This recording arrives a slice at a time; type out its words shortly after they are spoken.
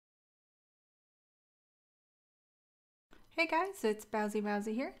Hey guys, it's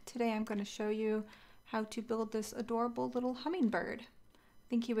Bowsy here. Today I'm going to show you how to build this adorable little hummingbird. I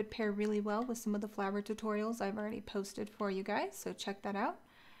think he would pair really well with some of the flower tutorials I've already posted for you guys, so check that out.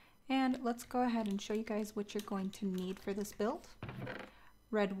 And let's go ahead and show you guys what you're going to need for this build.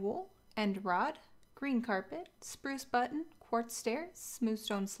 Red wool, end rod, green carpet, spruce button, quartz stairs, smooth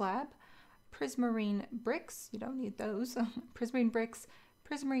stone slab, prismarine bricks, you don't need those, prismarine bricks,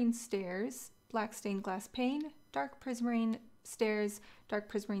 prismarine stairs, black stained glass pane, dark prismarine stairs,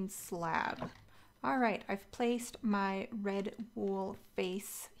 dark prismarine slab. All right, I've placed my red wool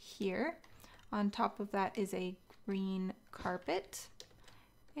face here. On top of that is a green carpet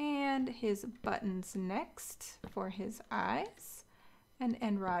and his buttons next for his eyes, an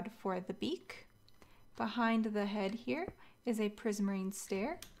end rod for the beak. Behind the head here is a prismarine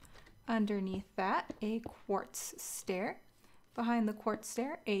stair. Underneath that, a quartz stair. Behind the quartz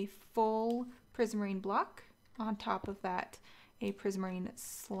stair, a full prismarine block. On top of that, a prismarine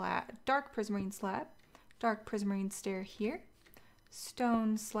slab, dark prismarine stair here,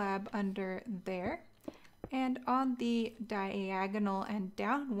 stone slab under there, and on the diagonal and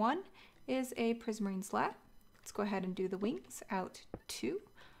down one is a prismarine slab. Let's go ahead and do the wings. Out 2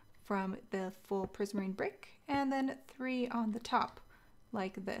 from the full prismarine brick, and then 3 on the top,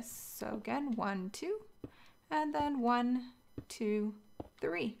 like this. So again, 1, 2, and then 1, 2,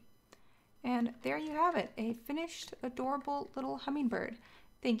 3. And there you have it, a finished, adorable little hummingbird.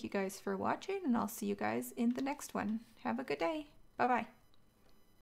 Thank you guys for watching, and I'll see you guys in the next one. Have a good day. Bye-bye.